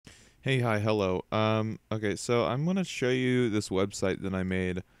Hey, hi, hello. Okay, so I'm gonna show you this website that I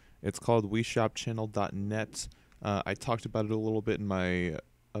made. It's called WeShopChannel.net. I talked about it a little bit in my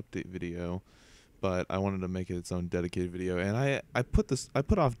update video, but I wanted to make it its own dedicated video. And I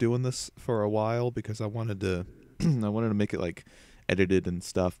put off doing this for a while because I wanted to I wanted to make it like edited and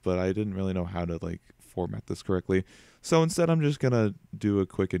stuff, but I didn't really know how to like format this correctly. So instead, I'm just gonna do a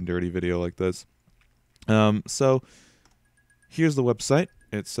quick and dirty video like this. So here's the website.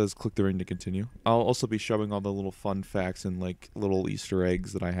 It says click the ring to continue. I'll also be showing all the little fun facts and like little Easter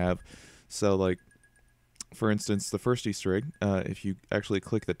eggs that I have. So like, for instance, the first Easter egg, if you actually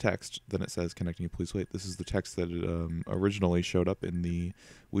click the text, then it says connecting, please wait. This is the text that originally showed up in the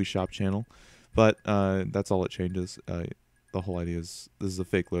Wii Shop channel. But that's all it changes. The whole idea is this is a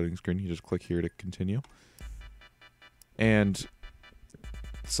fake loading screen. You just click here to continue. And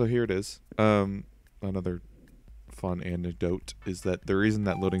so here it is. Another fun anecdote is that the reason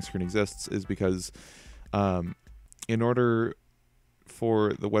that loading screen exists is because in order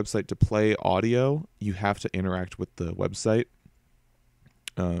for the website to play audio, you have to interact with the website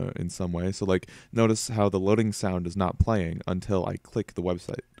in some way. So like, notice how the loading sound is not playing until I click the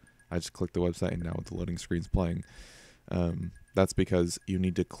website. I just click the website and now the loading screen's playing. That's because you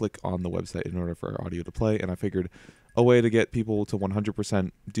need to click on the website in order for audio to play, and I figured a way to get people to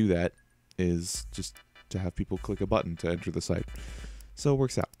 100% do that is just to have people click a button to enter the site. So it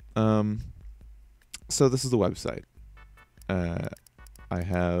works out. So this is the website.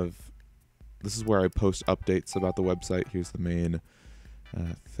 This is where I post updates about the website. Here's the main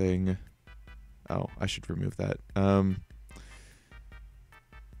thing. Oh, I should remove that.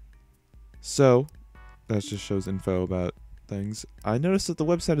 So that just shows info about things. I noticed that the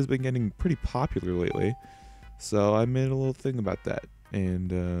website has been getting pretty popular lately, so I made a little thing about that.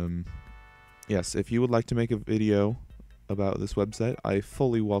 And yes, if you would like to make a video about this website, I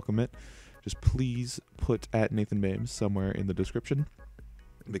fully welcome it. Just please put @NathanBames somewhere in the description,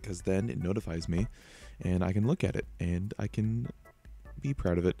 because then it notifies me and I can look at it and I can be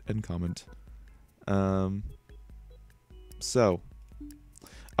proud of it and comment. Oh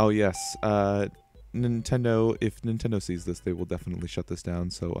yes, Nintendo, if Nintendo sees this, they will definitely shut this down,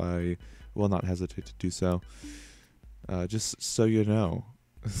 so I will not hesitate to do so. Just so you know.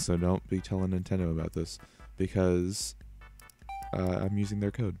 So don't be telling Nintendo about this, because I'm using their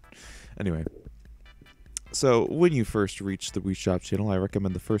code. Anyway, so when you first reach the Wii Shop channel, I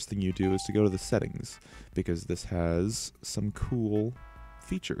recommend the first thing you do is to go to the settings, because this has some cool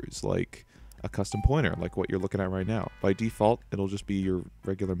features, like a custom pointer, like what you're looking at right now. By default, it'll just be your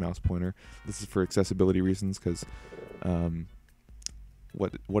regular mouse pointer. This is for accessibility reasons, because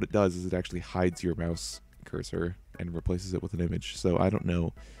what it does is it actually hides your mouse cursor and replaces it with an image. So I don't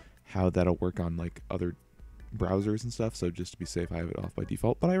know how that'll work on like other browsers and stuff, so just to be safe I have it off by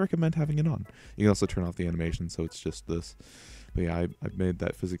default, but I recommend having it on. You can also turn off the animation, so it's just this. But yeah, I've made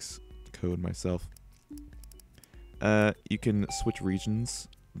that physics code myself. You can switch regions,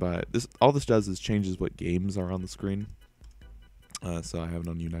 but all this does is changes what games are on the screen. So I have it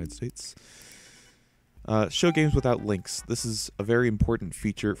on United States. Show games without links. This is a very important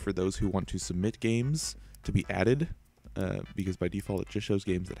feature for those who want to submit games to be added, because by default it just shows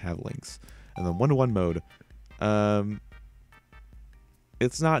games that have links. And then one-to-one mode.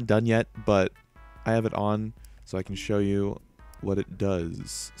 It's not done yet, but I have it on so I can show you what it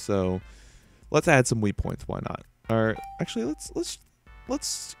does. So let's add some Wii points. Why not? Or actually,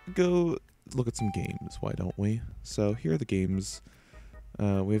 let's go look at some games. Why don't we? So here are the games.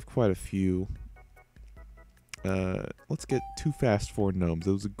 We have quite a few. Let's get Too Fast for Gnomes.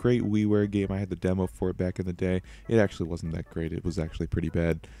 It was a great WiiWare game. I had the demo for it back in the day. It actually wasn't that great. It was actually pretty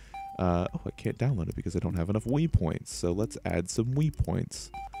bad. Oh, I can't download it because I don't have enough Wii points. So let's add some Wii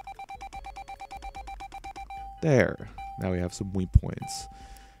points. There. Now we have some Wii points.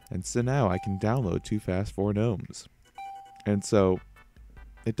 And so now I can download Too Fast for Gnomes. And so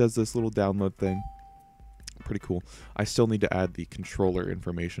it does this little download thing. Pretty cool. I still need to add the controller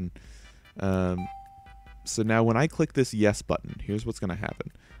information. So now when I click this yes button, here's what's going to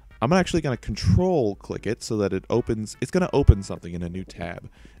happen. I'm actually going to control click it so that it opens. It's going to open something in a new tab.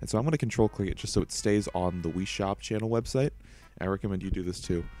 And so I'm going to control click it just so it stays on the Wii Shop channel website. I recommend you do this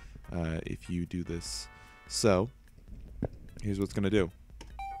too, if you do this. So here's what's going to do.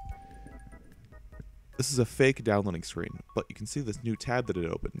 This is a fake downloading screen, but you can see this new tab that it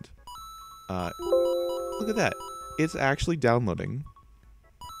opened. Look at that. It's actually downloading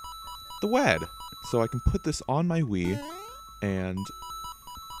the WAD. So I can put this on my Wii and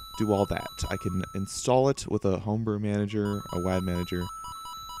do all that. I can install it with a homebrew manager, a WAD manager,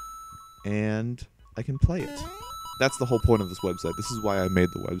 and I can play it. that's the whole point of this website. This is why I made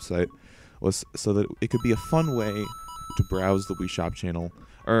the website, was so that it could be a fun way to browse the Wii Shop channel.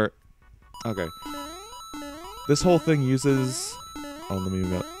 Or, okay, this whole thing uses. Oh, let me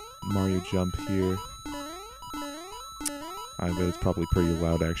Mario jump here. I bet it's probably pretty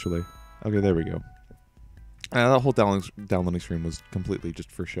loud, actually. Okay, there we go. The whole downloading screen was completely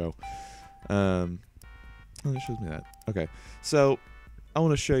just for show. Oh, it shows me that. Okay, so I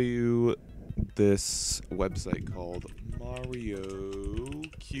want to show you this website called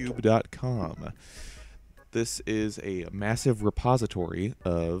MarioCube.com. This is a massive repository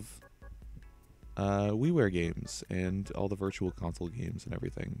of WiiWare games and all the virtual console games and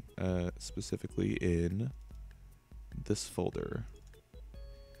everything, specifically in this folder.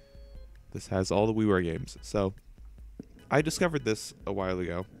 This has all the WiiWare games. So I discovered this a while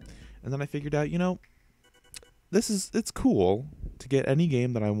ago, and then I figured out, you know, it's cool to get any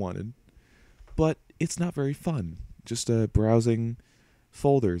game that I wanted, but it's not very fun just browsing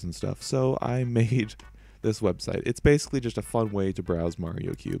folders and stuff. So I made this website. It's basically just a fun way to browse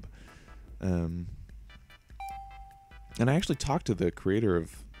Mario Cube. And I actually talked to the creator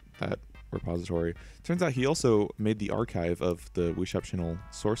of that repository. Turns out he also made the archive of the Wii Shop channel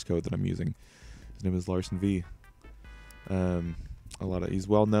source code that I'm using. His name is Larson V. He's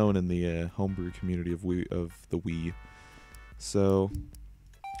well known in the homebrew community of the Wii. So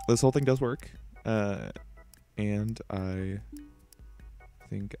this whole thing does work, and I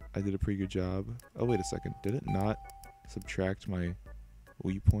think I did a pretty good job. Oh, wait a second, did it not subtract my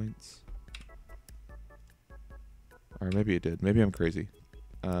Wii points? Or maybe it did. Maybe I'm crazy.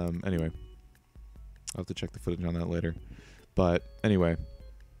 Anyway, I'll have to check the footage on that later. But anyway.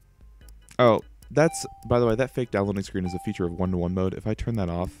 Oh, by the way, that fake downloading screen is a feature of one-to-one mode. If I turn that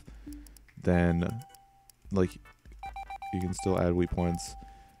off, then, like, you can still add Wii points.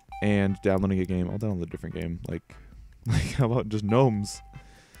 And downloading a game, I'll download a different game. Like how about just Gnomes?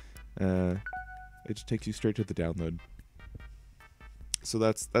 It just takes you straight to the download. So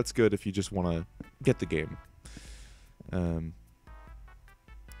that's good if you just want to get the game. So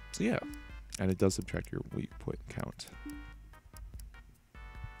yeah, and it does subtract your Wii point count.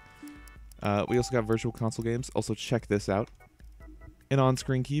 We also got virtual console games. Also check this out. An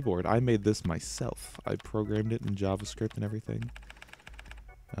on-screen keyboard. I made this myself. I programmed it in JavaScript and everything.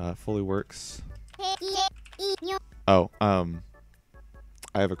 Fully works. Oh, I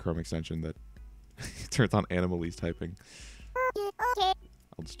have a Chrome extension that turns on Animalese typing.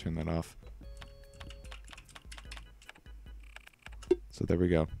 I'll just turn that off. So there we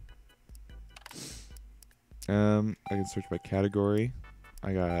go. I can search by category.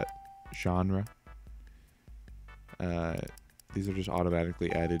 I got genre. These are just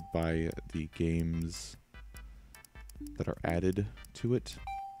automatically added by the games that are added to it.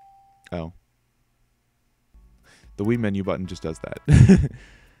 Oh. The Wii menu button just does that.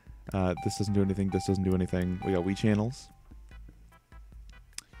 This doesn't do anything. This doesn't do anything. We got Wii channels.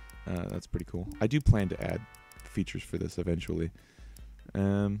 That's pretty cool. I do plan to add features for this eventually.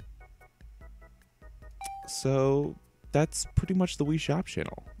 So that's pretty much the Wii Shop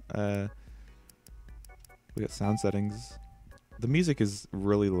channel. We got sound settings. The music is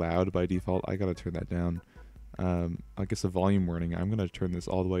really loud by default. I gotta turn that down. I guess a volume warning. I'm gonna turn this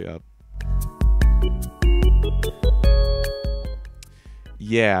all the way up.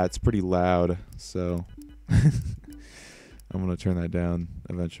 Yeah, it's pretty loud, so I'm gonna turn that down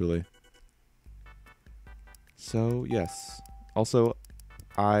eventually. So yes. Also,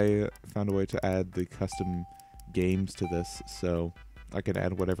 I found a way to add the custom games to this, so I can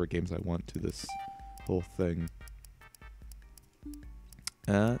add whatever games I want to this whole thing.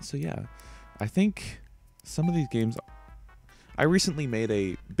 So yeah, I think some of these games. I recently made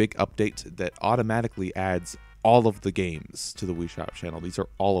a big update that automatically adds all of the games to the Wii Shop channel. These are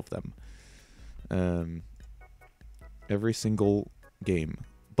all of them. Every single game.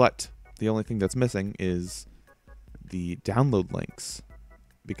 But the only thing that's missing is the download links.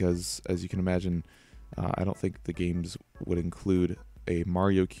 Because, as you can imagine, I don't think the games would include a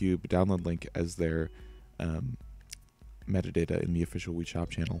Mario Cube download link as their metadata in the official Wii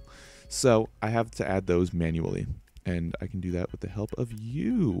Shop channel. So I have to add those manually. And I can do that with the help of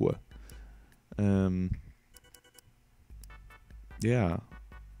you. Yeah.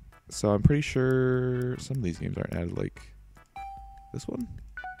 So I'm pretty sure some of these games aren't added, like this one.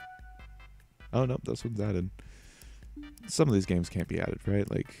 Oh, nope, this one's added. Some of these games can't be added, right?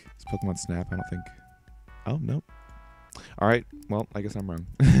 Like, it's Pokemon Snap, I don't think. Oh, nope. Alright, well, I guess I'm wrong.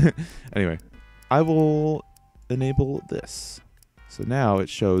 Anyway, I will enable this. So now it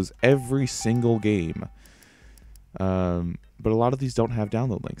shows every single game. But a lot of these don't have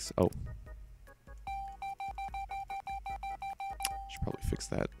download links. Oh. should probably fix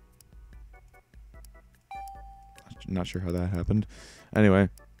that. Not sure how that happened. Anyway,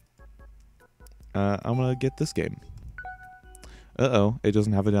 I'm gonna get this game. Uh-oh, it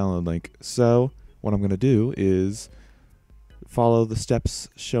doesn't have a download link. So what I'm going to do is follow the steps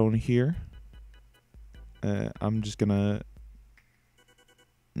shown here. I'm just going to...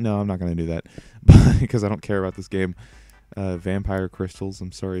 No, I'm not going to do that because I don't care about this game. Vampire crystals,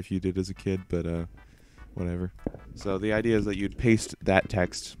 I'm sorry if you did as a kid, but whatever. So the idea is that you'd paste that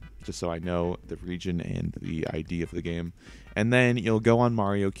text just so I know the region and the ID of the game. And then you'll go on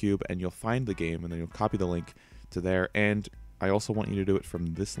Mario Cube and you'll find the game and then you'll copy the link to there. And I also want you to do it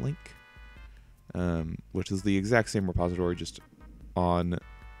from this link, which is the exact same repository, just on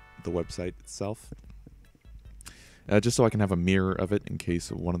the website itself. Just so I can have a mirror of it in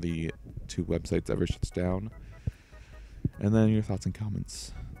case one of the two websites ever shuts down. And then your thoughts and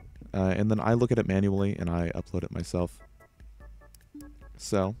comments. And then I look at it manually and I upload it myself.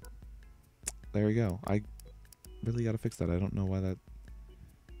 So, there you go. I really gotta fix that. I don't know why that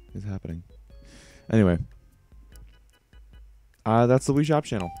is happening. Anyway. That's the Wii Shop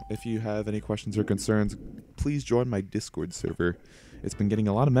channel. If you have any questions or concerns, please join my Discord server. It's been getting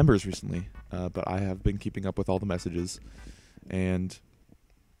a lot of members recently, but I have been keeping up with all the messages. And,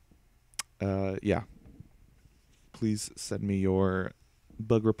 yeah. Please send me your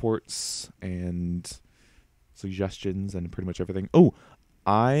bug reports and suggestions and pretty much everything. Oh,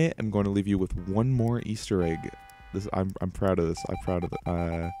 I am going to leave you with one more Easter egg. I'm proud of this. I'm proud of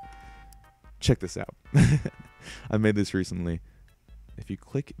it. Check this out. I made this recently. If you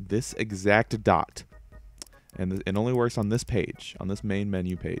click this exact dot, and it only works on this page, on this main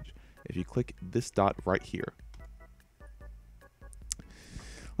menu page. If you click this dot right here,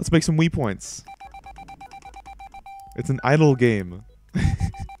 let's make some Wii points. It's an idle game.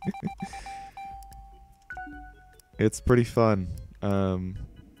 It's pretty fun.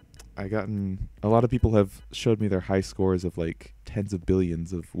 I gotten a lot of people have showed me their high scores of like tens of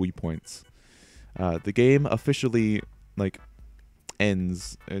billions of Wii points. The game officially like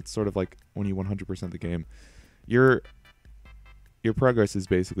ends. It's sort of like when you 100% the game. Your progress is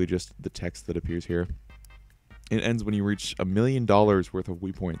basically just the text that appears here. It ends when you reach $1 million worth of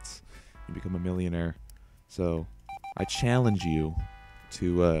Wii points. You become a millionaire. So I challenge you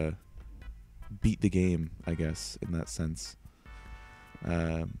to beat the game, I guess, in that sense.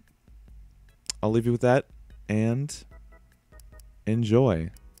 I'll leave you with that and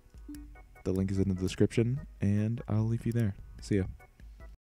enjoy. The link is in the description, and I'll leave you there. See ya.